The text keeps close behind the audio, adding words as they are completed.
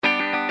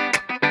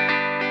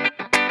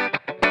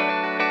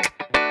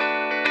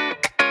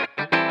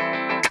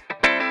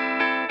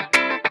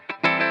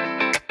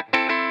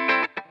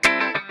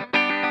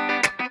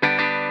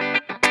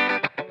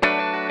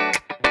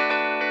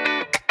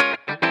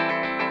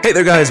Hey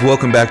there, guys.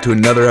 Welcome back to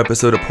another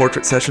episode of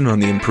Portrait Session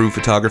on the Improved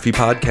Photography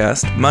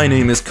Podcast. My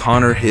name is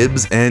Connor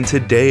Hibbs, and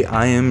today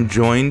I am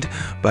joined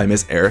by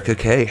Miss Erica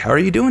Kay. How are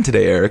you doing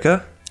today,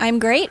 Erica? I'm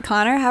great,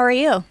 Connor. How are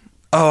you?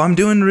 Oh, I'm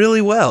doing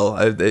really well.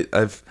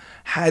 I've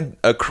had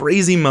a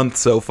crazy month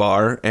so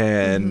far,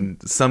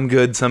 and some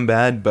good, some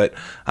bad, but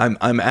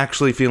I'm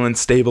actually feeling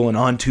stable and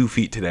on 2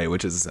 feet today,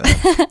 which is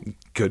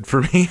good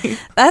for me.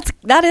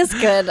 That is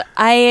good.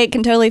 I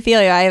can totally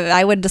feel you.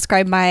 I would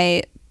describe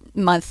my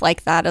month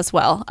like that as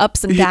well.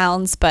 Ups and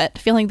downs, but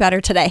feeling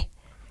better today.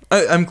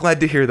 I'm glad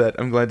to hear that.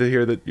 I'm glad to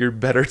hear that you're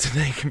better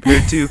today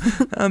compared to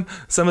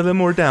some of the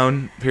more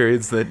down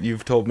periods that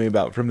you've told me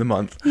about from the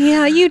month.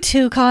 Yeah, you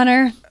too,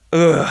 Connor.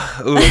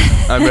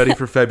 I'm ready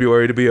for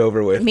February to be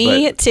over with.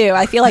 Me too.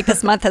 I feel like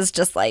this month has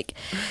just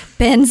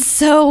been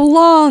so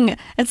long.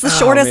 It's the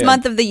shortest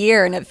month of the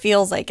year, and it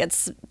feels like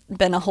it's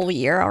been a whole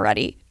year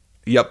already.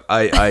 Yep,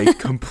 I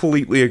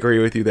completely agree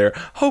with you there.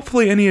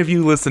 Hopefully any of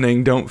you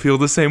listening don't feel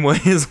the same way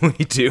as we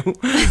do.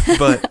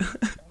 But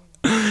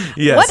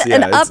yes,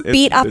 an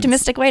upbeat,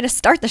 optimistic way to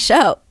start the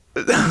show.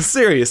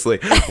 Seriously.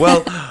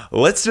 Well,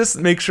 let's just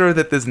make sure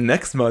that this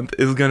next month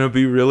is going to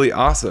be really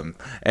awesome.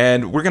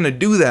 And we're going to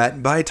do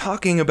that by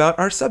talking about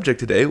our subject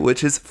today,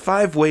 which is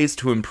 5 ways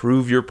to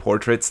improve your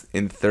portraits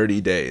in 30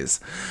 days.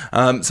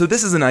 So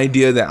this is an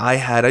idea that I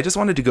had. I just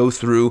wanted to go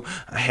through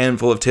a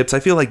handful of tips.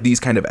 I feel like these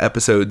kind of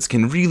episodes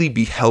can really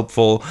be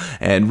helpful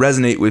and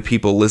resonate with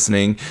people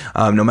listening,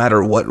 no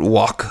matter what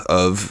walk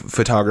of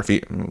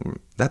photography.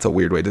 That's a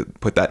weird way to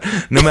put that.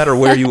 No matter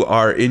where you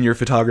are in your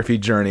photography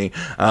journey,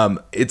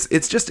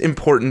 it's just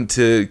important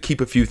to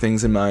keep a few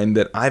things in mind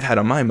that I've had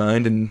on my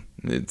mind, and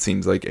it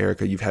seems like,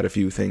 Erica, you've had a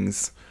few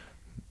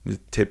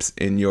tips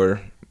in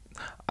your...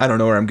 I don't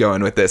know where I'm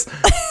going with this.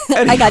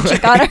 Anyway. I got you,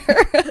 Connor.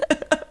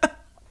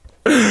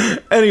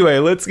 Anyway,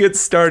 let's get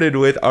started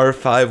with our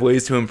 5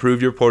 ways to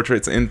improve your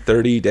portraits in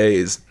 30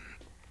 days.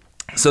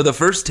 So the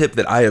first tip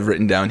that I have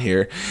written down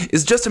here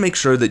is just to make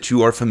sure that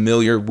you are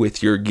familiar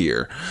with your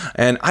gear.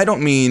 And I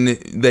don't mean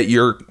that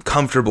you're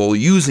comfortable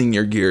using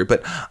your gear,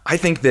 but I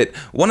think that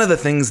one of the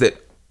things that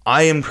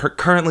I am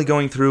currently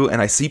going through,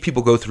 and I see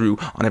people go through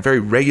on a very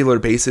regular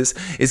basis,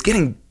 is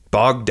getting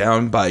bogged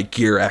down by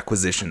gear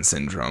acquisition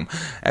syndrome.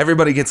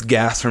 Everybody gets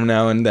gas from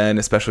now and then,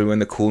 especially when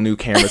the cool new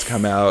cameras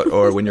come out,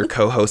 or when your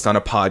co-host on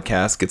a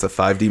podcast gets a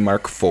 5D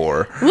Mark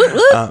IV.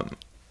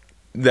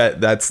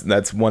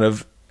 That's one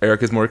of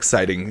Erica's more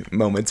exciting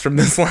moments from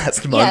this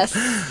last month.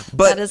 Yes,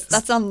 but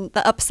that's on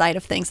the upside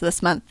of things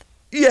this month.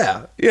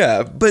 Yeah.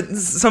 But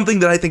something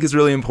that I think is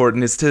really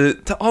important is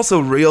to also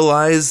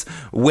realize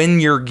when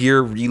your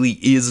gear really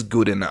is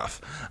good enough.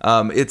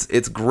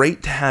 It's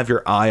great to have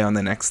your eye on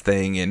the next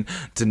thing and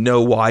to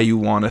know why you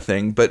want a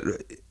thing, but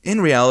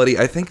in reality,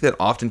 I think that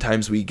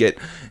oftentimes we get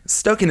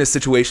stuck in a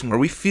situation where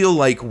we feel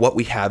like what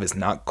we have is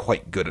not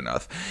quite good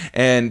enough.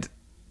 And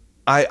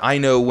I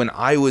know when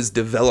I was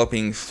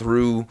developing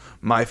through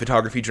my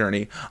photography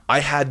journey, I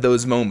had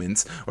those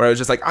moments where I was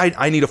just like,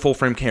 I need a full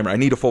frame camera. I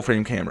need a full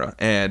frame camera.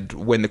 And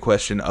when the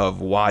question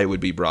of why would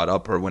be brought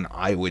up, or when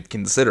I would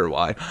consider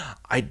why,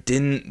 I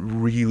didn't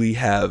really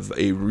have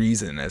a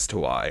reason as to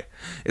why.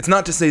 It's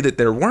not to say that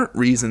there weren't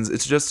reasons.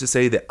 It's just to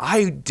say that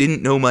I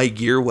didn't know my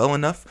gear well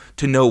enough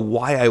to know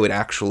why I would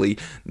actually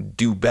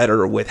do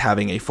better with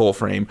having a full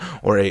frame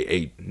or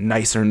a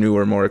nicer,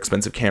 newer, more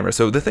expensive camera.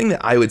 So the thing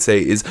that I would say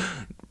is,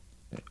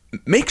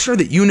 make sure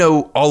that you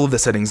know all of the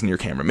settings in your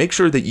camera. Make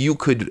sure that you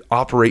could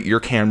operate your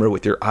camera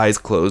with your eyes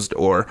closed,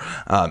 or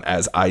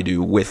as I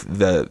do, with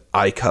the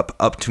eye cup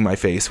up to my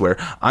face, where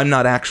I'm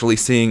not actually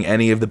seeing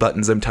any of the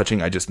buttons I'm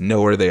touching. I just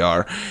know where they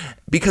are.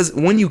 Because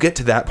when you get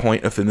to that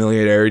point of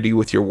familiarity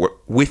with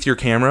your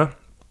camera,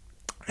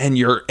 and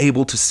you're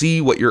able to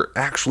see what you're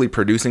actually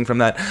producing from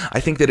that, I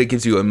think that it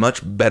gives you a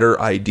much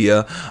better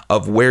idea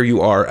of where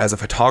you are as a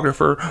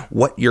photographer,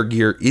 what your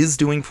gear is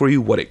doing for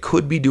you, what it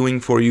could be doing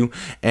for you,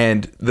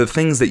 and the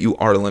things that you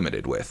are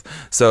limited with.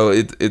 So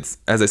it's,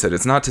 as I said,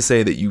 it's not to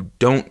say that you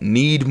don't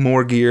need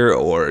more gear,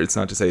 or it's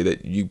not to say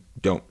that you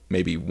don't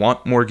maybe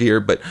want more gear,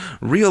 but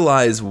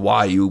realize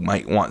why you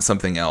might want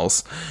something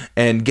else,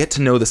 and get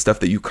to know the stuff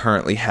that you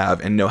currently have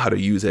and know how to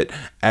use it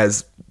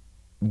as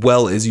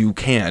well as you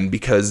can,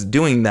 because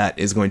doing that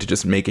is going to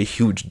just make a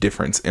huge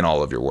difference in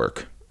all of your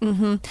work.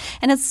 Mm-hmm.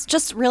 And it's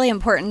just really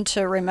important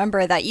to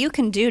remember that you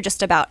can do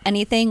just about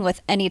anything with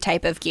any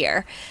type of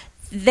gear.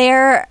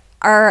 There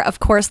are, of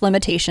course,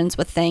 limitations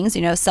with things.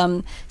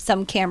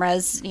 Some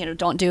cameras,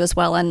 don't do as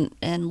well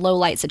in low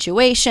light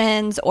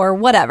situations or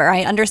whatever.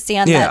 I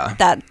understand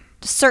that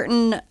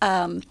certain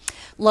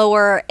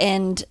lower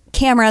end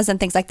cameras and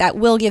things like that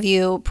will give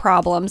you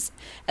problems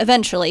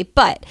eventually.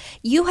 But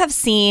you have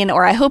seen,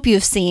 or I hope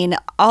you've seen,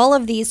 all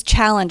of these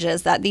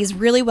challenges that these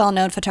really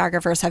well-known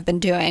photographers have been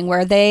doing,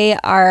 where they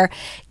are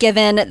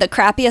given the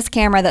crappiest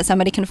camera that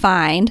somebody can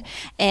find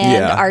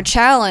and are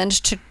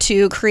challenged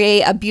to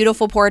create a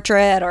beautiful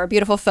portrait or a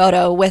beautiful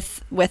photo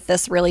with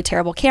this really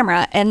terrible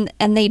camera. And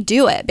they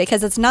do it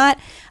because it's not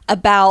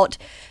about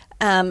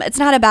it's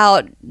not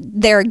about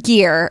their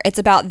gear. It's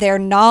about their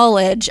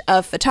knowledge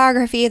of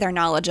photography, their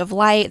knowledge of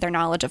light, their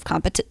knowledge of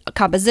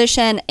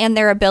composition, and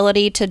their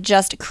ability to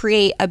just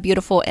create a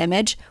beautiful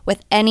image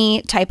with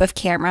any type of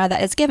camera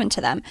that is given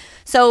to them.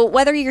 So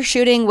whether you're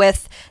shooting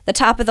with the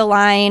top of the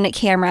line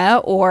camera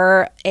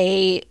or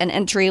an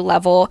entry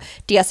level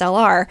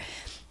DSLR,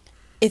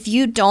 if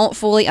you don't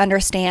fully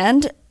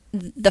understand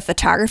the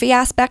photography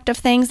aspect of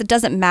things, it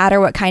doesn't matter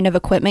what kind of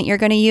equipment you're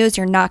going to use,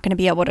 you're not going to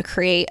be able to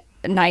create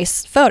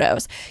nice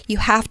photos. You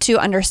have to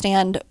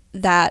understand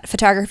that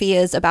photography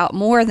is about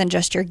more than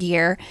just your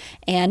gear,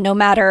 and no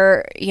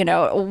matter,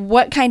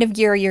 what kind of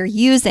gear you're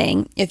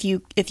using, if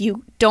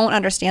you don't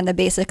understand the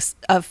basics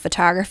of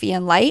photography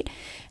and light,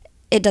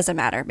 it doesn't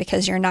matter,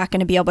 because you're not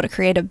going to be able to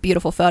create a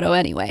beautiful photo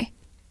anyway.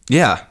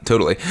 Yeah,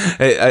 totally.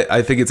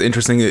 I think it's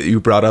interesting that you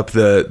brought up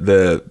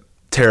the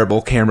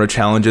terrible camera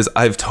challenges.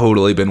 I've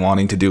totally been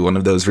wanting to do one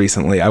of those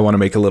recently. I want to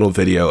make a little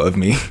video of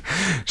me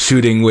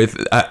shooting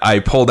with, I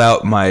pulled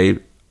out my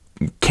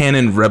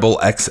Canon Rebel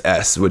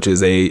XS, which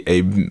is a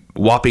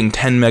whopping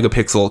 10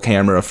 megapixel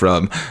camera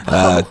from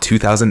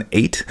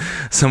 2008,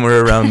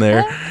 somewhere around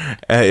there.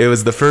 It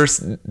was the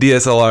first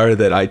DSLR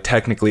that I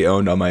technically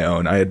owned on my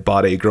own. I had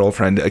bought a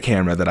girlfriend a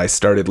camera that I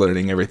started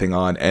learning everything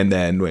on, and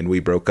then when we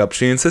broke up,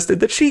 she insisted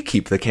that she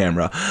keep the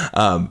camera.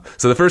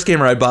 So the first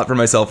camera I bought for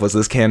myself was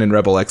this Canon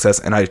Rebel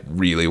XS, and I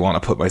really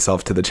want to put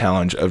myself to the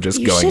challenge of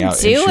just going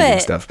out and shooting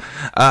stuff.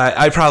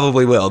 I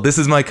probably will. This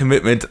is my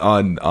commitment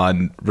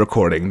on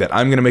recording, that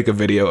I'm going to make a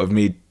video of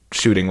me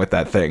shooting with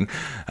that thing.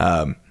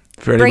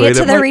 Bring it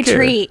to the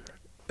retreat.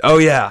 Oh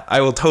yeah,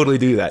 I will totally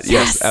do that.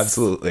 Yes,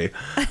 absolutely.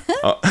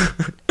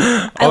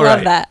 I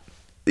love that.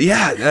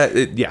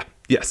 Yeah,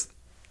 yes,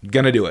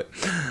 gonna do it.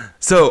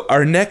 So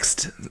our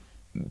next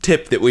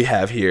tip that we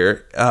have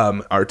here,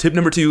 our tip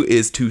number 2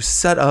 is to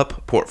set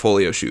up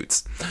portfolio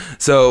shoots.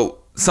 So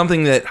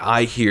something that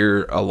I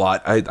hear a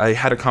lot, I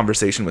had a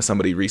conversation with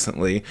somebody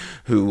recently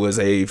who was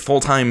a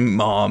full-time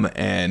mom,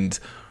 and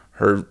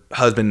her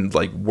husband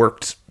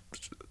worked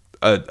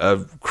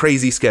a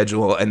crazy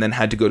schedule and then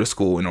had to go to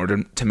school in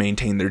order to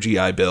maintain their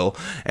GI Bill,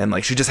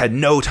 and she just had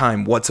no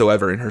time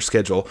whatsoever in her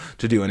schedule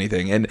to do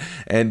anything,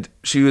 and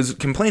she was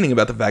complaining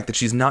about the fact that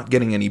she's not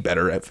getting any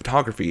better at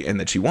photography and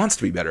that she wants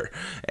to be better.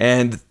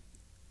 And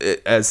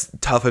as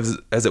tough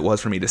as it was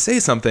for me to say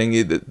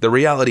something, the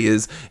reality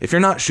is, if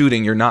you're not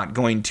shooting, you're not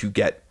going to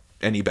get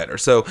any better.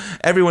 So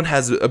everyone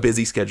has a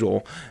busy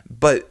schedule,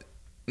 but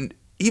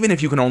even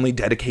if you can only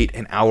dedicate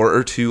an hour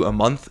or two a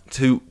month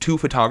to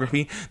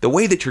photography, the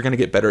way that you're going to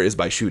get better is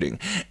by shooting.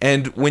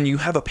 And when you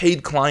have a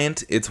paid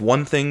client, it's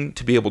one thing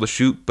to be able to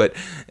shoot, but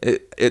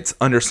it's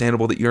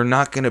understandable that you're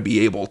not going to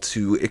be able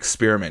to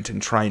experiment and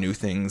try new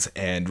things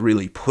and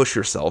really push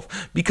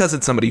yourself, because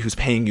it's somebody who's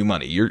paying you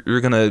money.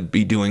 You're going to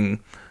be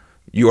doing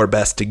your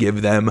best to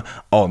give them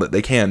all that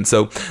they can.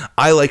 So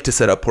I like to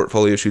set up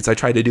portfolio shoots. I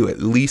try to do at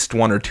least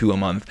 1 or 2 a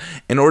month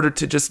in order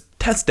to just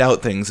test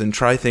out things and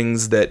try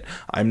things that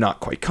I'm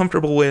not quite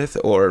comfortable with,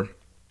 or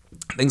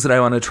things that I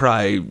want to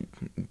try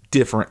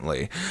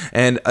differently.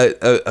 And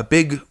a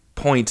big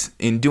point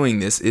in doing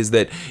this is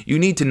that you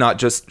need to not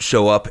just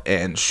show up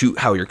and shoot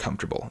how you're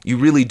comfortable. You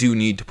really do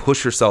need to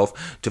push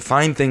yourself to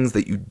find things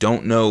that you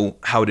don't know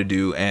how to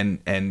do,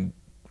 and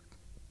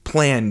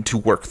plan to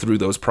work through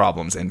those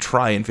problems and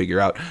try and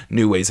figure out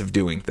new ways of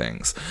doing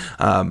things.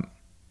 But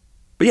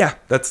yeah,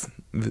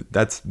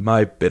 that's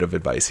my bit of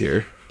advice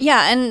here.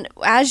 Yeah, and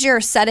as you're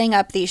setting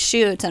up these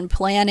shoots and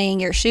planning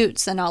your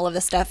shoots and all of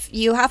this stuff,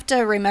 you have to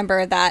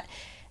remember that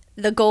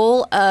the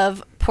goal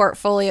of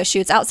portfolio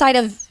shoots, outside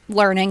of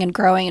learning and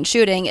growing and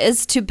shooting,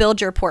 is to build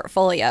your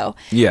portfolio.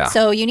 Yeah.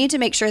 So you need to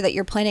make sure that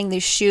you're planning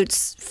these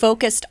shoots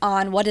focused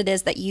on what it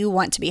is that you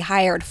want to be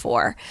hired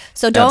for.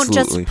 So don't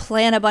just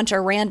plan a bunch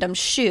of random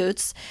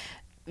shoots.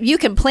 You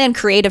can plan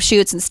creative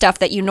shoots and stuff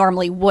that you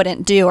normally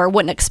wouldn't do or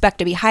wouldn't expect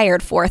to be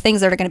hired for,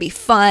 things that are going to be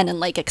fun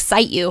and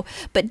excite you,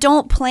 but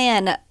don't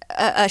plan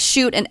a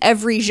shoot in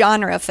every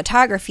genre of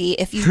photography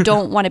if you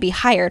don't want to be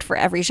hired for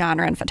every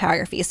genre in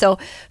photography. So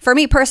for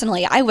me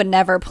personally, I would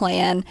never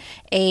plan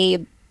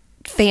a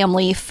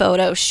family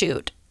photo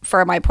shoot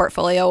for my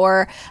portfolio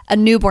or a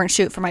newborn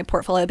shoot for my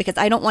portfolio, because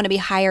I don't want to be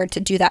hired to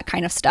do that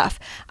kind of stuff.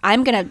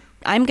 I'm going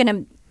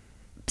to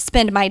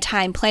spend my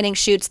time planning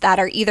shoots that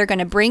are either going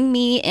to bring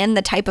me in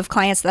the type of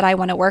clients that I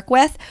want to work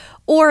with,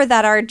 or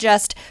that are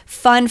just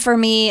fun for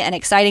me and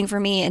exciting for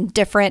me and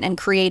different and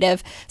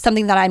creative,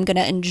 something that I'm going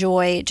to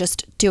enjoy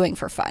just doing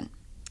for fun.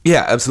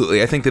 Yeah,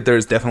 absolutely. I think that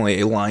there's definitely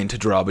a line to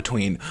draw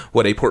between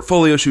what a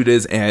portfolio shoot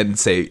is and,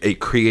 say, a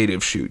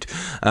creative shoot.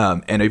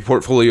 And a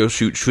portfolio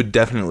shoot should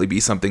definitely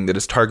be something that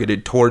is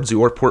targeted towards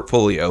your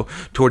portfolio,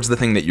 towards the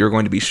thing that you're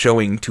going to be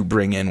showing to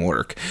bring in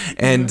work.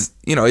 And,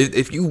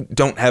 if you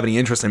don't have any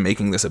interest in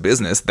making this a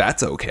business,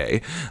 that's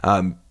okay.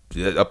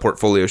 A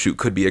portfolio shoot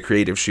could be a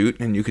creative shoot,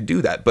 and you could do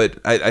that. But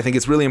I think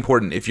it's really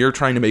important, if you're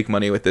trying to make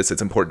money with this,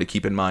 it's important to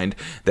keep in mind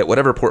that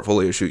whatever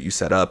portfolio shoot you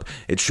set up,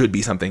 it should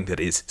be something that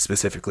is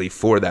specifically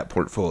for that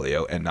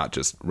portfolio and not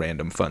just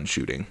random fun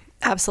shooting.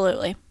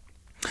 Absolutely.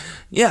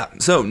 Yeah,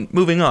 so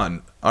moving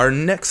on. Our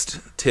next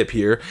tip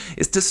here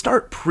is to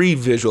start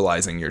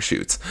pre-visualizing your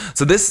shoots.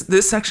 So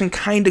this section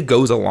kind of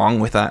goes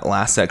along with that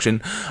last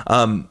section,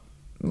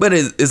 but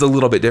is a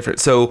little bit different.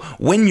 So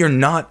when you're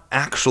not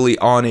actually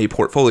on a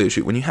portfolio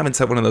shoot, when you haven't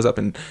set one of those up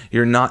and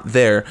you're not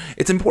there,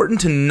 it's important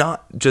to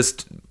not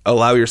just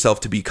allow yourself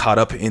to be caught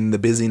up in the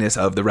busyness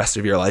of the rest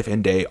of your life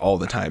and day all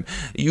the time.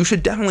 You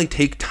should definitely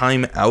take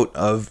time out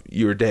of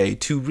your day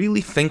to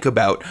really think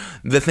about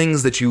the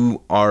things that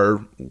you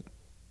are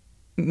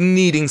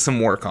needing some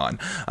work on.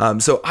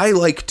 So I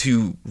like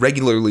to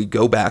regularly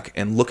go back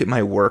and look at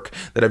my work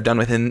that I've done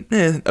within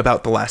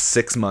about the last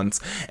 6 months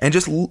and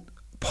just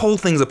pull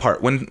things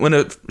apart. When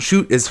a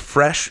shoot is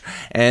fresh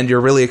and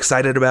you're really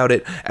excited about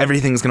it,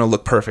 everything's going to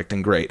look perfect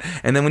and great.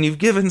 And then when you've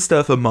given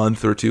stuff a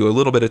month or two, a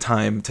little bit of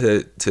time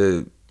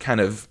to kind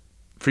of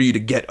for you to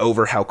get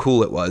over how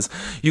cool it was,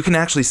 you can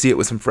actually see it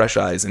with some fresh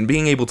eyes, and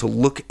being able to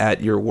look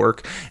at your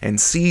work and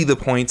see the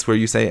points where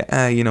you say,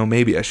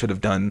 maybe I should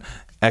have done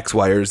X,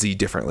 Y, or Z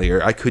differently,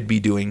 or I could be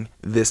doing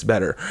this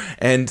better.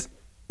 And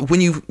when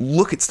you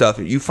look at stuff,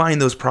 you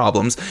find those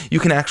problems, you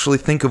can actually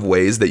think of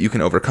ways that you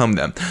can overcome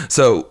them.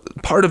 So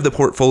part of the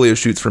portfolio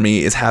shoots for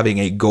me is having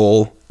a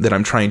goal that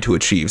I'm trying to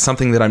achieve,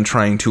 something that I'm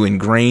trying to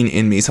ingrain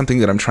in me, something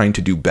that I'm trying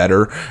to do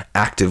better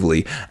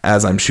actively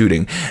as I'm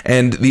shooting.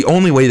 And the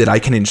only way that I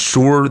can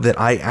ensure that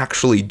I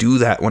actually do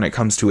that when it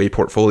comes to a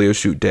portfolio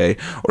shoot day,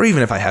 or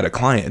even if I had a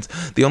client,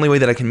 the only way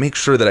that I can make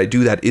sure that I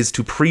do that is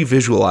to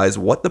pre-visualize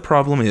what the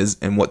problem is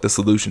and what the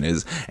solution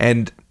is,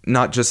 and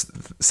not just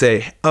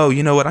say, oh,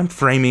 you know what, I'm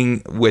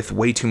framing with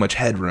way too much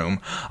headroom,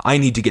 I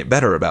need to get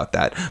better about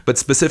that. But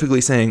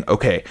specifically saying,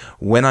 okay,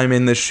 when I'm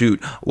in this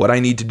shoot, what I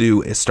need to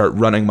do is start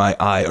running my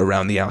eye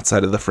around the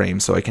outside of the frame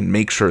so I can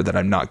make sure that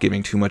I'm not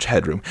giving too much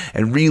headroom,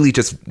 and really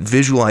just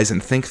visualize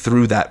and think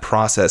through that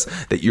process,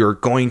 that you're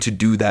going to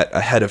do that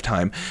ahead of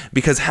time,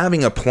 because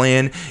having a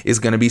plan is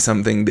going to be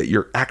something that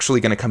you're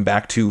actually going to come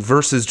back to,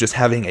 versus just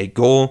having a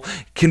goal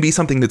can be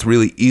something that's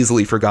really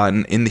easily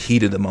forgotten in the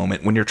heat of the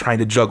moment when you're trying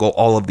to juggle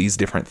all of these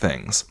different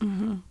things.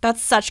 Mm-hmm.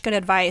 That's such good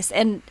advice.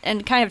 And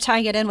kind of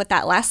tying it in with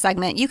that last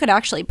segment, you could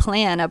actually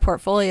plan a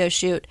portfolio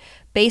shoot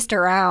based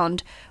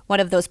around one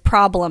of those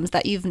problems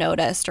that you've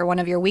noticed, or one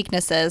of your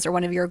weaknesses, or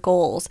one of your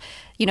goals.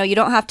 You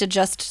don't have to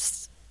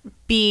just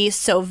be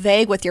so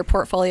vague with your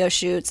portfolio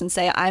shoots and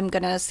say, I'm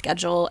going to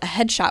schedule a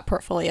headshot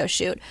portfolio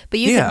shoot, but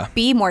you can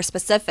be more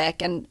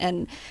specific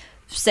and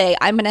say,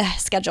 I'm going to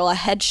schedule a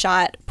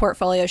headshot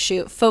portfolio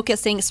shoot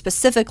focusing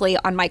specifically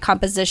on my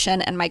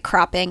composition and my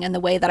cropping and the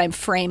way that I'm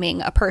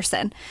framing a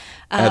person.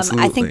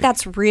 Absolutely. I think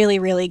that's really,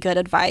 really good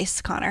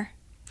advice, Connor.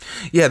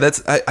 Yeah,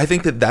 I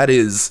think that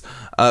is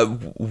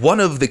one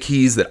of the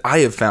keys that I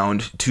have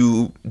found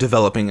to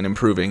developing and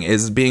improving,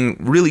 is being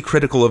really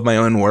critical of my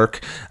own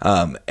work,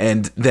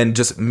 and then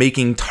just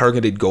making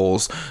targeted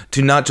goals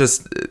to not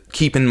just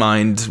keep in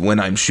mind when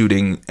I'm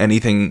shooting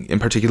anything in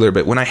particular,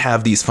 but when I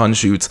have these fun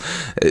shoots.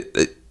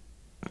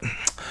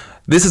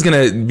 This is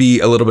going to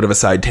be a little bit of a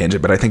side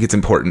tangent, but I think it's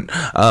important.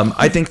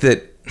 I think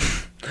that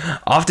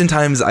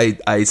oftentimes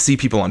I see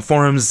people on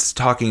forums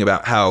talking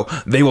about how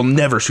they will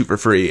never shoot for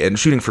free and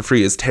shooting for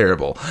free is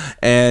terrible.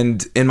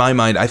 And in my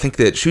mind, I think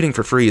that shooting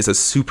for free is a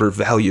super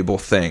valuable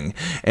thing.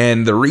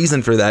 And the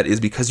reason for that is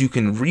because you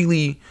can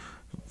really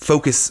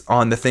focus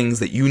on the things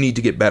that you need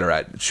to get better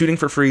at. Shooting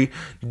for free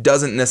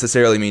doesn't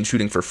necessarily mean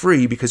shooting for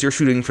free, because you're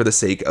shooting for the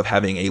sake of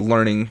having a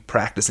learning,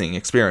 practicing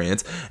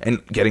experience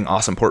and getting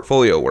awesome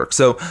portfolio work.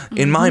 So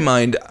in my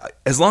mind,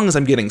 as long as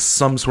I'm getting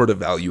some sort of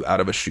value out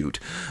of a shoot,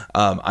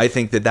 I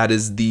think that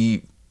is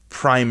the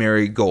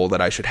primary goal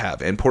that I should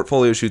have. And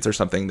portfolio shoots are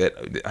something that,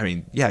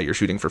 you're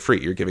shooting for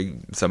free. You're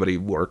giving somebody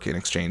work in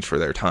exchange for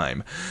their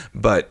time.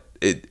 But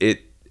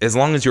it as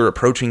long as you're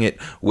approaching it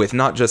with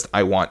not just,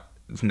 I want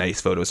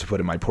nice photos to put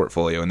in my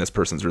portfolio and this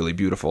person's really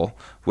beautiful,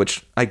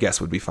 which I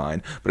guess would be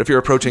fine. But if you're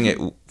approaching it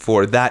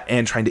for that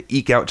and trying to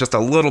eke out just a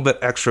little bit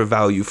extra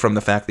value from the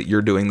fact that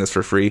you're doing this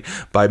for free,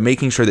 by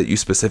making sure that you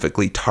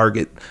specifically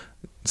target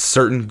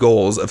certain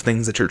goals of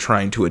things that you're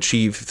trying to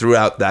achieve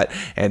throughout that,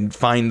 and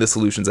find the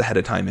solutions ahead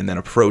of time, and then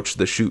approach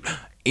the shoot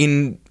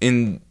in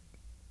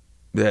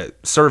the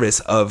service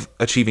of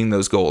achieving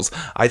those goals,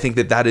 I think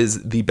that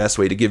is the best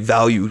way to give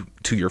value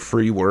to your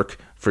free work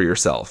for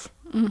yourself.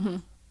 Mm-hmm.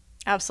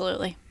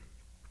 Absolutely.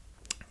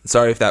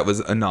 Sorry if that was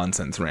a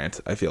nonsense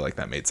rant. I feel like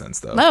that made sense,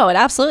 though. No, it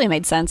absolutely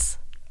made sense.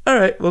 All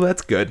right. Well,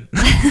 that's good.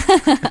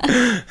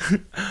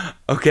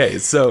 Okay.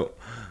 So,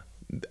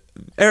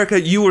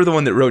 Erica, you were the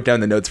one that wrote down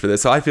the notes for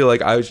this, so I feel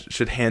like I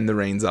should hand the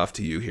reins off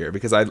to you here,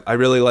 because I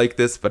really like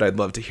this, but I'd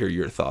love to hear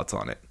your thoughts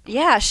on it.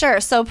 Yeah, sure.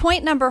 So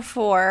point number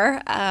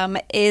 4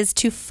 is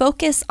to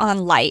focus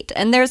on light.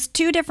 And there's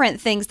 2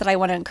 different things that I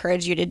want to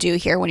encourage you to do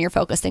here when you're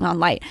focusing on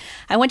light.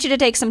 I want you to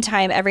take some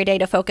time every day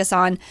to focus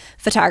on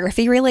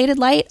photography-related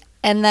light,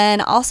 and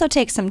then also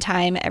take some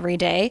time every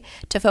day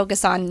to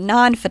focus on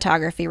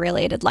non-photography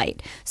related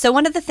light. So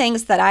one of the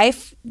things that I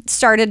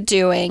started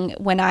doing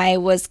when I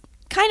was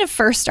kind of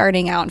first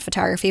starting out in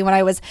photography, when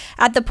I was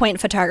at the point in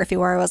photography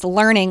where I was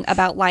learning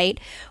about light,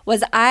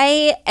 was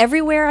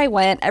everywhere I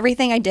went,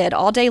 everything I did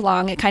all day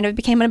long, it kind of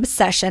became an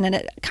obsession, and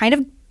it kind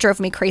of drove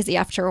me crazy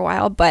after a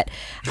while, but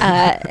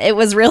it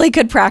was really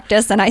good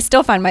practice, and I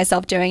still find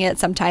myself doing it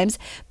sometimes.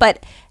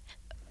 But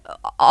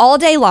all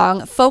day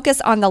long,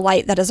 focus on the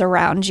light that is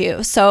around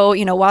you. So,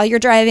 while you're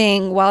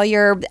driving, while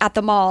you're at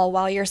the mall,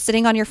 while you're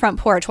sitting on your front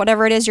porch,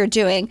 whatever it is you're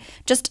doing,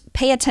 just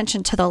pay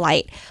attention to the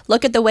light.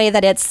 Look at the way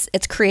that it's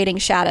creating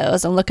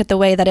shadows, and look at the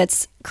way that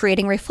it's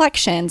creating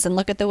reflections, and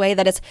look at the way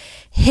that it's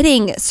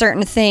hitting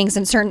certain things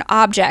and certain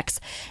objects.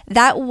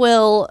 That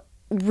will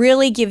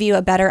really give you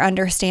a better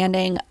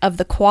understanding of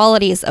the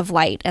qualities of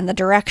light and the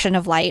direction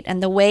of light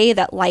and the way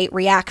that light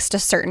reacts to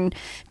certain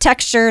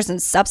textures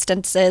and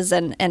substances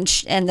and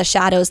the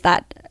shadows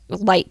that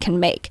light can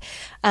make.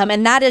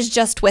 And that is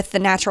just with the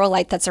natural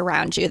light that's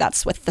around you.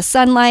 That's with the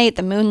sunlight,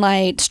 the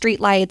moonlight, street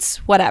lights,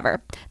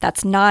 whatever.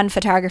 That's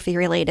non-photography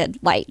related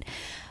light.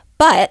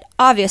 But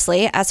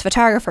obviously, as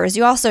photographers,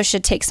 you also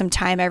should take some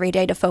time every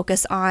day to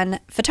focus on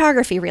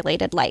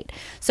photography-related light.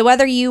 So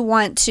whether you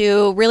want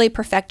to really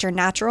perfect your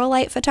natural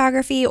light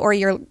photography, or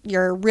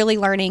you're really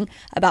learning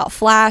about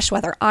flash,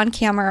 whether on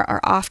camera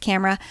or off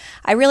camera,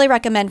 I really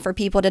recommend for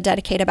people to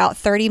dedicate about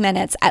 30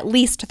 minutes, at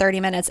least 30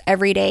 minutes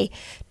every day,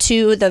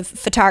 to the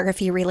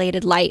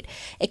photography-related light.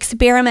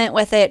 Experiment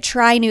with it,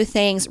 try new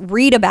things,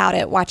 read about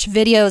it, watch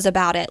videos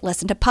about it,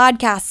 listen to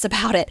podcasts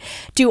about it,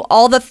 do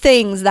all the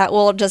things that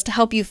will just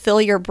help you fill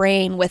your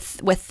brain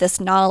with this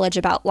knowledge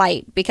about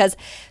light. Because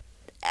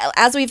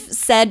as we've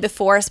said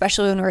before,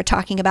 especially when we were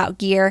talking about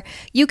gear,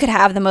 you could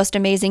have the most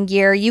amazing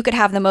gear, you could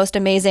have the most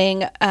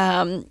amazing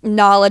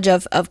knowledge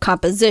of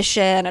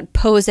composition and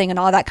posing and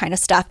all that kind of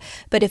stuff,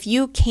 but if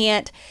you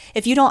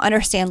don't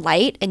understand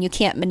light, and you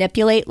can't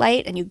manipulate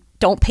light, and you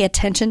don't pay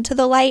attention to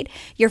the light,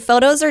 your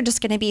photos are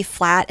just going to be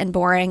flat and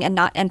boring and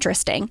not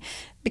interesting.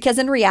 Because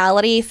in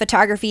reality,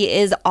 photography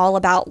is all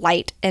about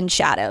light and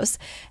shadows.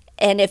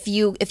 And if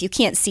you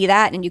can't see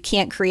that, and you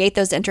can't create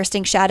those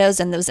interesting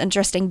shadows and those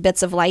interesting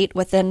bits of light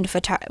within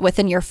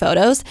your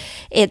photos,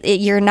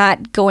 you're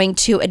not going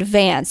to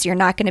advance. You're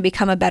not going to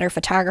become a better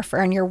photographer,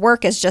 and your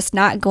work is just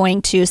not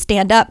going to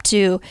stand up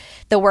to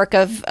the work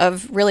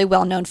of really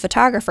well-known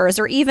photographers,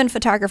 or even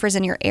photographers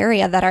in your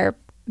area that are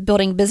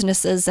building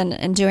businesses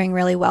and doing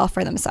really well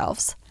for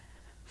themselves.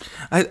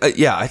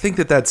 I think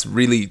that's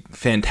really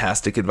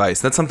fantastic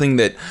advice. That's something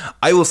that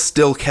I will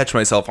still catch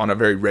myself on a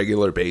very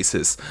regular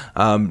basis,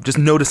 just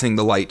noticing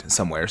the light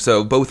somewhere.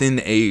 So both in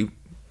a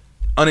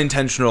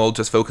unintentional,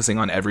 just focusing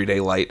on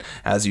everyday light,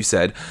 as you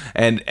said,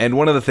 and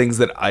one of the things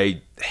that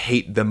I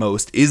hate the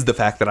most is the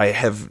fact that I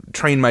have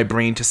trained my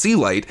brain to see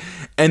light,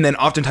 and then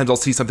oftentimes I'll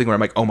see something where I'm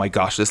like, oh my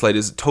gosh, this light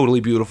is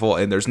totally beautiful,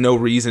 and there's no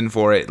reason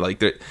for it.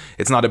 Like,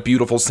 it's not a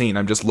beautiful scene.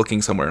 I'm just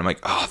looking somewhere, and I'm like,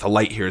 oh, the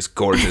light here is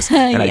gorgeous,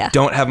 and yeah. I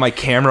don't have my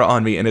camera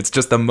on me, and it's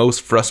just the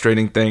most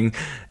frustrating thing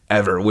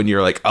ever when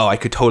you're like, oh, I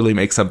could totally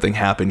make something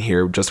happen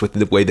here just with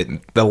the way that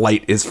the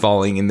light is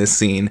falling in this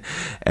scene,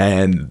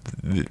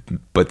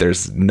 but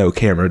there's no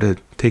camera to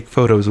take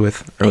photos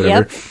with or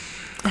whatever. Yep.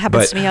 It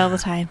happens to me all the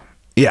time.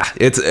 Yeah,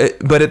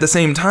 but at the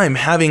same time,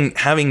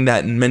 having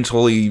that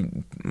mentally,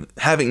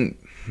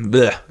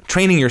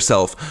 training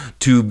yourself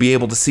to be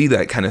able to see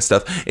that kind of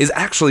stuff is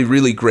actually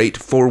really great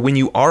for when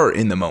you are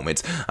in the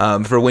moment,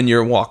 for when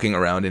you're walking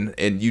around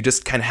and you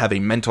just kind of have a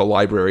mental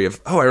library of,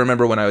 oh, I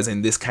remember when I was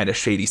in this kind of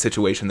shady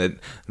situation that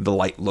the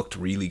light looked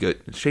really good.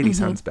 Shady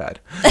sounds bad,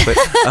 but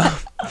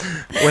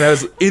when I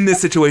was in this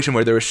situation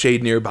where there was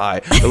shade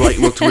nearby, the light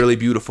looked really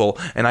beautiful,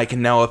 and I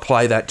can now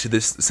apply that to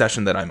this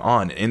session that I'm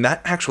on. And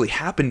that actually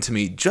happened to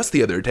me just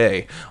the other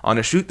day on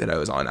a shoot that I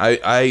was on.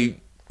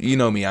 You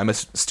know me, I'm a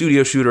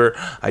studio shooter.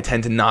 I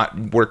tend to not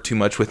work too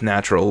much with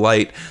natural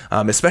light,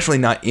 especially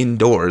not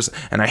indoors.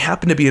 And I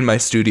happened to be in my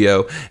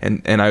studio,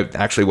 and I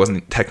actually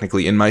wasn't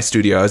technically in my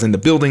studio. I was in the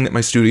building that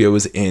my studio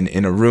was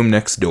in a room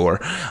next door,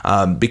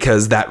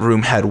 because that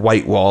room had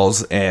white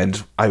walls,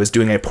 and I was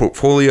doing a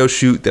portfolio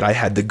shoot that I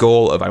had the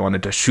goal of, I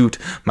wanted to shoot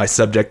my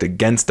subject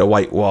against a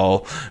white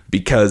wall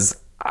because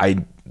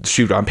I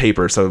shoot on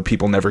paper, so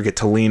people never get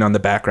to lean on the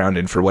background,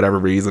 and for whatever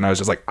reason I was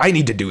just like, I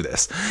need to do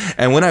this.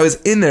 And when I was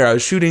in there, I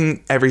was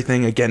shooting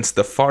everything against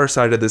the far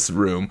side of this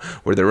room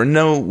where there were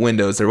no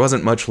windows, there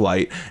wasn't much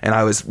light, and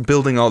I was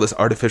building all this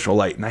artificial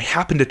light, and I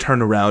happened to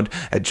turn around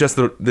at just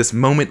this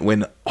moment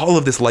when all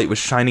of this light was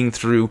shining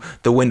through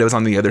the windows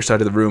on the other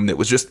side of the room that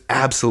was just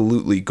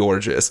absolutely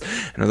gorgeous.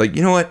 And I was like,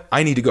 you know what,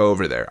 I need to go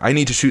over there. I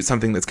need to shoot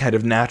something that's kind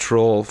of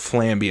natural,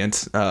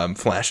 flambient,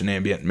 flash and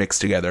ambient mixed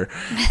together.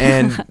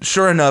 And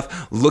sure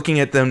enough,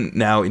 looking at them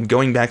now and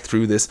going back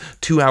through this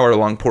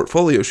 2-hour-long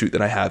portfolio shoot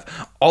that I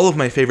have, all of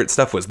my favorite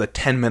stuff was the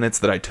 10 minutes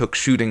that I took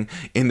shooting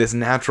in this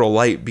natural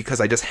light,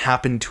 because I just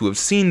happened to have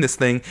seen this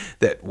thing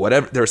that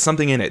there's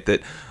something in it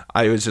that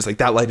I was just like,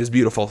 that light is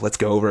beautiful, let's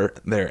go over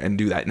there and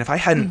do that. And if I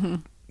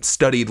hadn't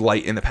studied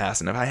light in the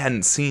past, and if I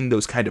hadn't seen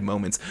those kind of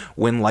moments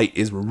when light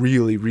is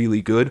really,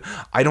 really good,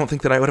 I don't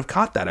think that I would have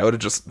caught that. I would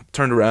have just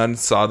turned around,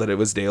 saw that it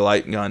was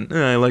daylight, and gone,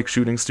 I like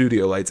shooting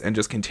studio lights, and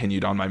just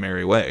continued on my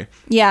merry way.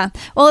 Yeah.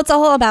 Well, it's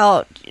all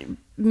about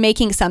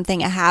making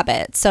something a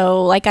habit.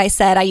 So like I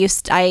said,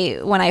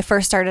 when I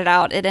first started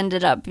out, it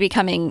ended up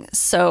becoming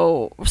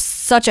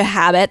such a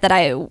habit that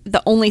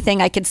the only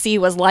thing I could see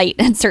was light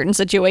in certain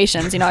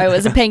situations. I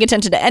wasn't paying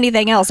attention to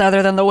anything else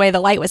other than the way the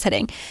light was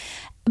hitting.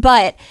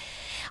 But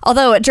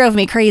although it drove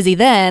me crazy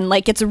then,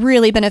 like, it's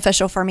really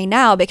beneficial for me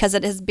now because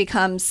it has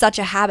become such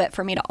a habit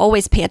for me to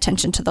always pay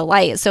attention to the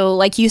light. So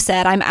like you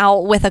said, I'm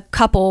out with a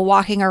couple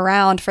walking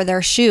around for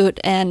their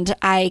shoot, and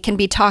I can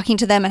be talking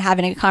to them and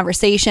having a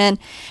conversation,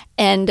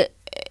 and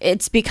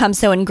it's become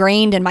so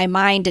ingrained in my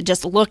mind to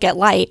just look at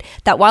light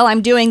that while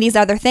I'm doing these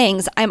other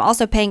things, I'm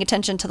also paying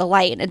attention to the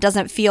light. It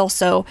doesn't feel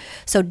so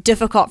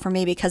difficult for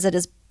me because it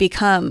has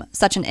become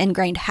such an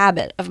ingrained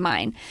habit of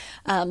mine.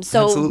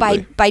 So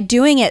by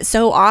doing it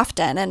so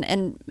often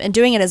and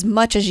doing it as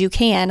much as you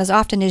can, as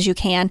often as you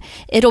can,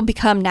 it'll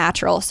become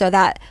natural, so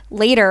that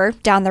later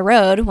down the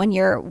road, when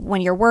you're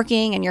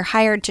working and you're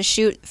hired to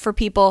shoot for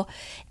people,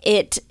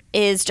 it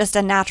is just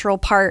a natural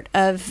part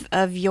of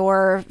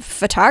your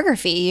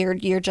photography.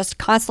 You're just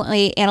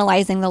constantly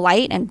analyzing the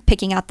light and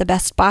picking out the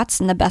best spots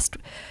and the best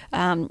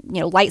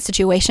light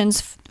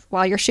situations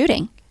while you're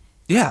shooting.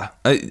 Yeah,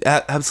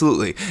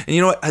 absolutely. And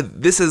you know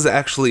what? This has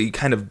actually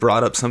kind of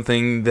brought up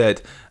something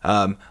that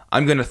I'm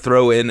going to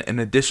throw in an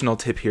additional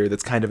tip here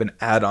that's kind of an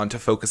add-on to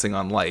focusing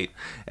on light,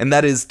 and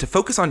that is to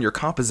focus on your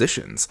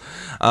compositions.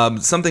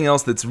 Something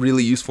else that's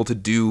really useful to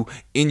do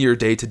in your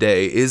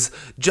day-to-day is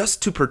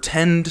just to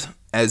pretend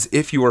as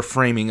if you are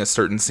framing a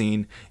certain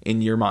scene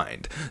in your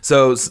mind.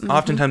 So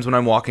oftentimes when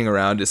I'm walking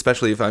around,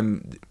 especially if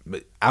I'm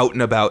out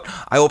and about,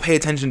 I will pay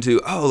attention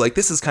to,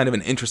 this is kind of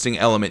an interesting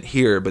element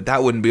here, but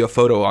that wouldn't be a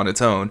photo on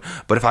its own.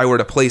 But if I were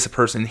to place a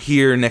person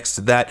here next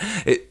to that,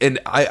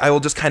 I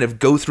will just kind of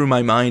go through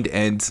my mind,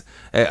 and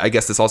I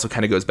guess this also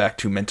kind of goes back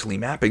to mentally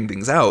mapping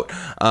things out.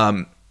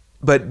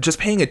 But just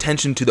paying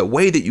attention to the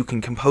way that you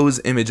can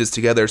compose images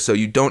together so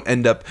you don't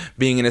end up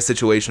being in a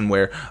situation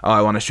where,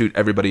 I want to shoot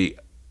everybody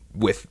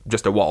with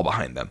just a wall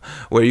behind them,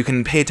 where you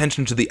can pay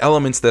attention to the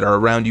elements that are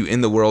around you in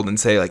the world and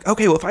say, like,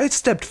 okay, well, if I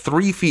stepped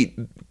 3 feet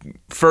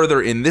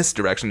further in this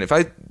direction, if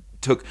I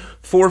took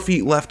 4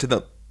 feet left to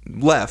the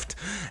left,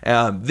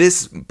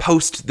 this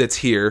post that's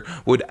here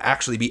would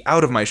actually be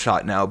out of my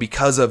shot now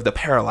because of the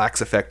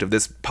parallax effect of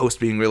this post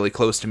being really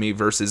close to me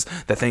versus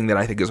the thing that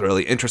I think is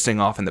really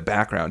interesting off in the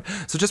background.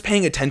 So just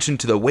paying attention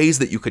to the ways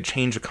that you could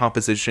change a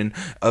composition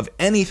of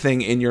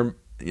anything in your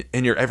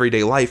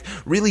everyday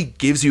life really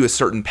gives you a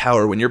certain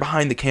power when you're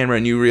behind the camera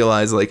and you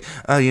realize, like,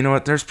 you know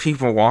what, there's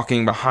people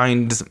walking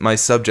behind my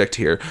subject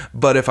here,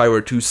 but if I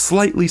were to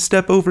slightly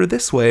step over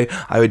this way,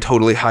 I would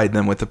totally hide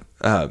them with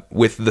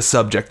the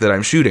subject that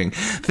I'm shooting.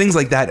 Things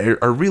like that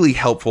are really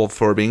helpful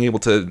for being able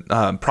to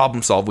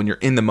problem solve when you're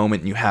in the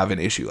moment and you have an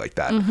issue like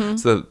that. Mm-hmm.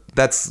 So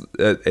that's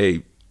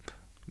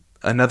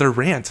another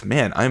rant.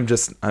 Man, I'm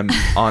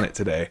on it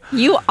today.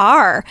 You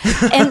are.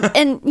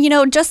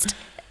 And just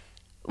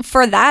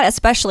for that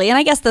especially, and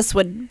I guess this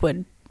would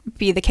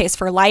be the case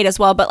for light as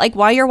well, but like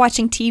while you're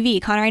watching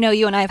TV, Connor, I know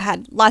you and I have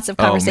had lots of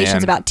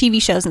conversations about TV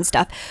shows and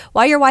stuff.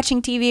 While you're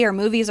watching TV or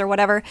movies or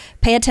whatever,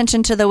 pay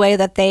attention to the way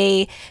that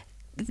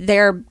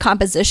their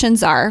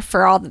compositions are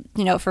for all,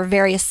 for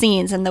various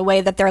scenes, and the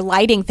way that they're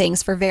lighting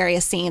things for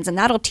various scenes. And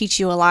that'll teach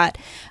you a lot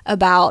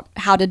about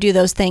how to do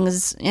those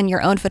things in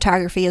your own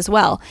photography as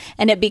well.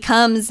 And it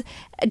becomes,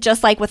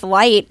 just like with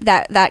light,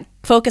 that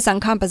focus on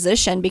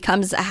composition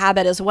becomes a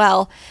habit as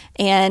well,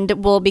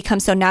 and will become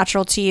so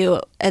natural to you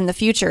in the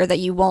future that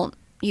you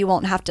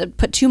won't have to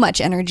put too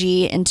much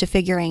energy into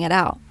figuring it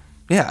out.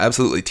 Yeah,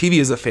 absolutely. TV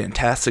is a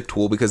fantastic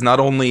tool because not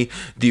only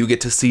do you get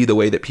to see the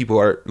way that people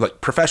are, like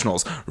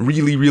professionals,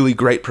 really, really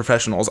great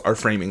professionals are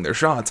framing their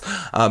shots,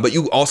 but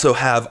you also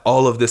have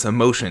all of this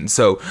emotion.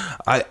 So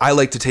I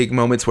like to take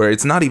moments where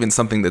it's not even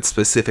something that's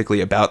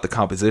specifically about the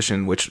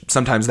composition, which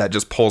sometimes that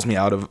just pulls me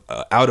out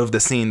of the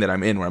scene that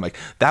I'm in, where I'm like,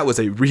 that was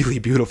a really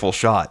beautiful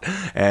shot,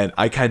 and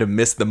I kind of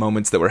missed the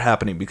moments that were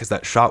happening because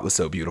that shot was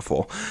so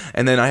beautiful.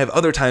 And then I have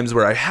other times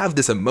where I have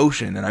this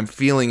emotion and I'm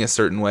feeling a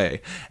certain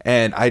way,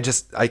 and I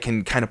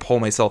can kind of pull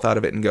myself out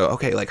of it and go,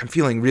 okay, like I'm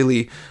feeling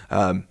really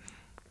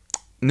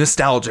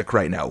nostalgic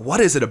right now.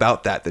 What is it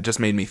about that just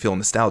made me feel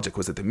nostalgic?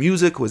 Was it the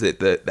music? Was it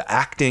the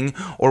acting?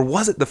 Or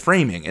was it the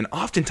framing? And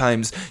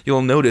oftentimes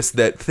you'll notice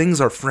that things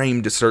are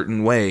framed a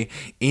certain way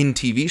in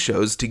TV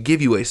shows to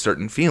give you a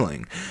certain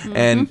feeling. Mm-hmm.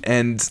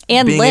 And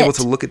being lit. Able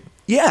to look at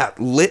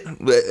lit,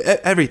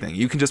 everything.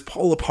 You can just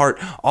pull apart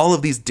all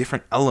of these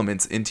different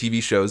elements in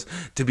TV shows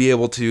to be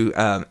able to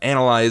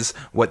analyze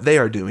what they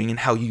are doing and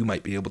how you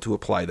might be able to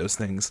apply those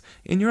things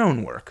in your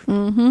own work.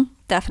 Mm-hmm.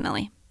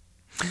 Definitely.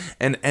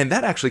 And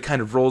that actually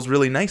kind of rolls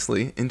really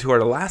nicely into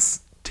our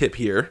last tip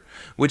here,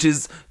 which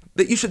is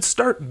that you should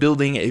start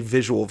building a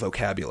visual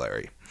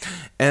vocabulary.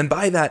 And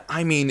by that,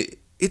 I mean,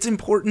 it's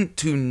important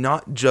to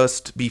not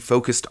just be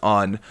focused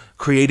on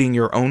creating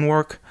your own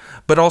work,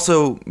 but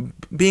also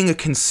being a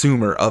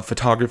consumer of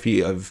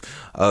photography, of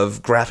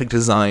graphic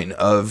design,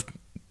 of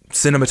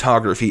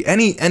cinematography.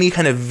 Any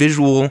kind of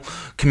visual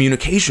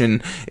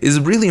communication is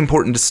really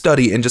important to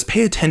study and just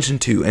pay attention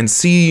to and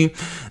see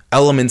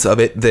elements of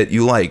it that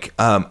you like.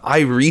 I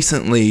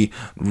recently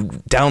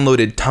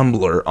downloaded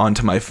Tumblr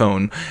onto my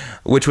phone,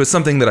 which was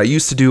something that I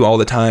used to do all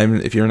the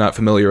time. If you're not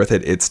familiar with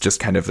it, it's just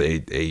kind of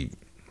it's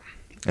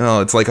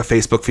like a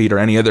Facebook feed or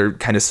any other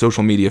kind of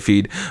social media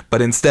feed,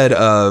 but instead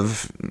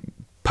of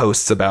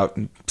posts about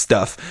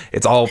stuff,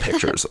 it's all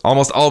pictures,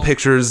 almost all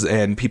pictures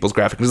and people's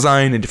graphic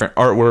design and different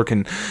artwork,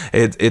 and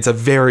it's a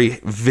very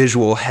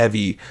visual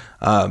heavy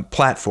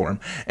platform.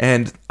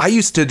 And I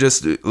used to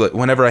just,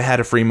 whenever I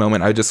had a free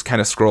moment, I would just kind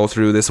of scroll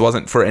through. This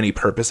wasn't for any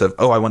purpose of,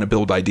 I want to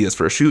build ideas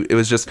for a shoot. It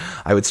was just,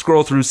 I would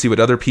scroll through, see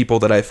what other people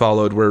that I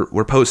followed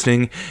were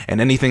posting,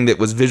 and anything that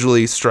was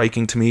visually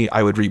striking to me,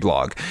 I would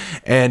reblog.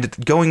 And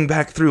going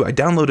back through, I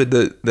downloaded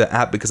the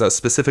app because I was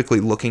specifically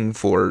looking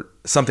for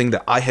something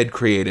that I had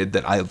created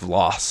that I've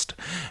lost.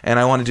 And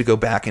I wanted to go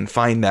back and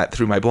find that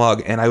through my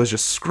blog. And I was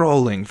just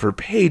scrolling for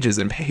pages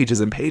and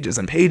pages and pages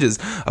and pages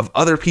of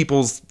other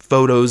people's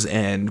photos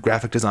and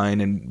graphic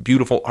design and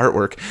beautiful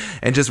artwork,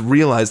 and just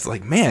realized,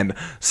 like, man,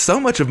 so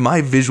much of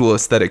my visual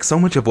aesthetic, so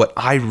much of what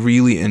I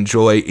really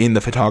enjoy in the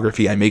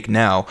photography I make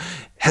now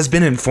has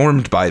been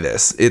informed by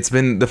this. It's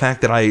been the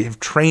fact that I have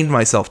trained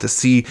myself to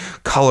see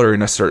color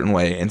in a certain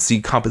way and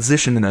see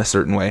composition in a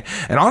certain way.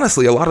 And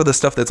honestly, a lot of the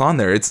stuff that's on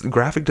there, it's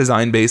graphic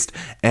design based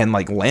and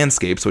like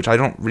landscapes, which I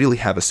don't really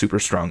have a super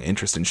strong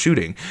interest in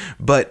shooting.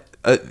 But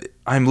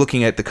I'm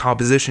looking at the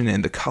composition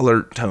and the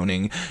color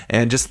toning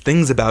and just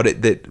things about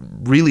it that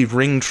really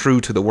ring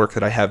true to the work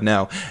that I have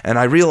now. And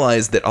I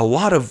realized that a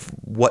lot of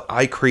what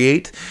I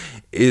create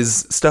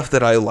is stuff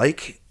that I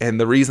like, and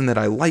the reason that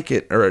I like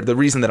it, or the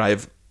reason that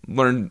I've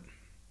learned,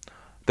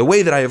 the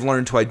way that I have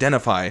learned to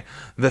identify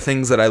the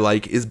things that I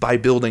like, is by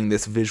building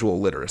this visual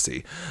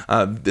literacy,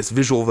 this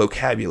visual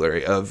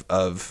vocabulary of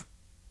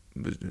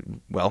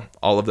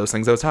all of those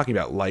things I was talking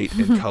about, light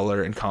and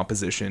color and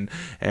composition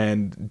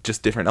and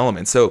just different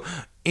elements. So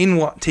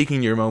in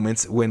taking your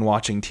moments when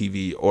watching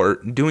TV, or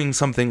doing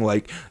something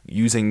like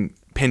using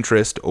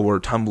Pinterest or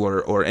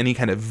Tumblr or any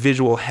kind of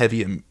visual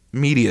heavy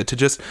media to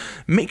just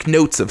make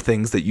notes of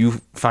things that you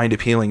find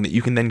appealing that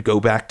you can then go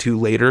back to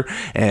later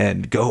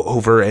and go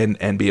over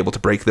and be able to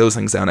break those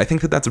things down. I think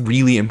that that's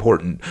really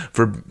important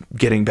for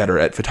getting better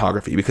at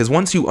photography, because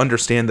once you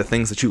understand the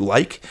things that you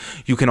like,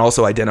 you can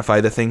also identify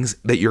the things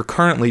that you're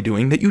currently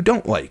doing that you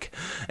don't like.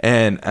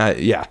 And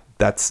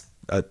that's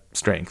a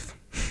strength.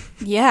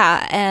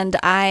 Yeah, and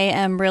I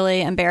am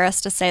really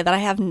embarrassed to say that I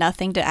have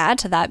nothing to add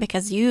to that,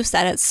 because you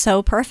said it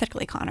so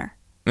perfectly, Connor.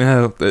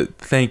 Oh,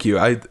 thank you.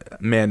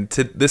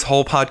 This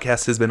whole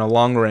podcast has been a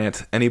long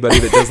rant. Anybody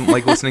that doesn't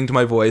like listening to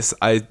my voice,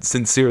 I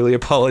sincerely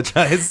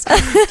apologize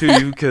to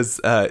you, because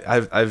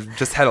I've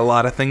just had a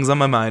lot of things on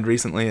my mind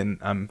recently, and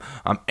I'm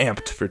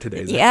amped for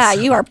today's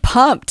episode. You are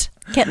pumped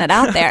getting it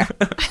out there.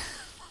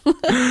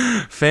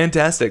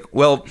 Fantastic.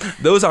 Well,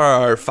 those are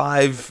our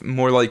 5,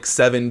 more like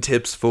 7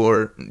 tips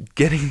for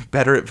getting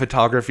better at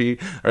photography,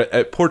 or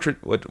at portrait.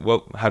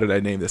 How did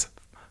I name this?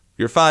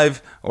 Your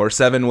 5 or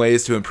 7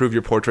 ways to improve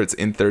your portraits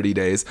in 30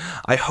 days.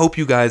 I hope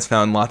you guys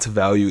found lots of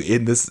value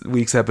in this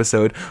week's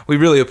episode. We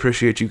really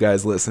appreciate you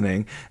guys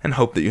listening, and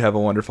hope that you have a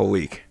wonderful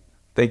week.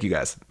 Thank you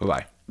guys.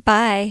 Bye-bye.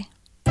 Bye.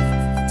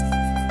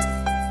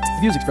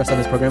 The views expressed on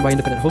this program by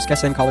independent host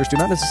guests and callers do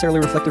not necessarily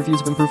reflect the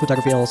views of Improved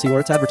Photography LLC or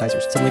its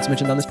advertisers. Some links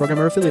mentioned on this program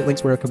are affiliate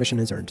links where a commission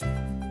is earned.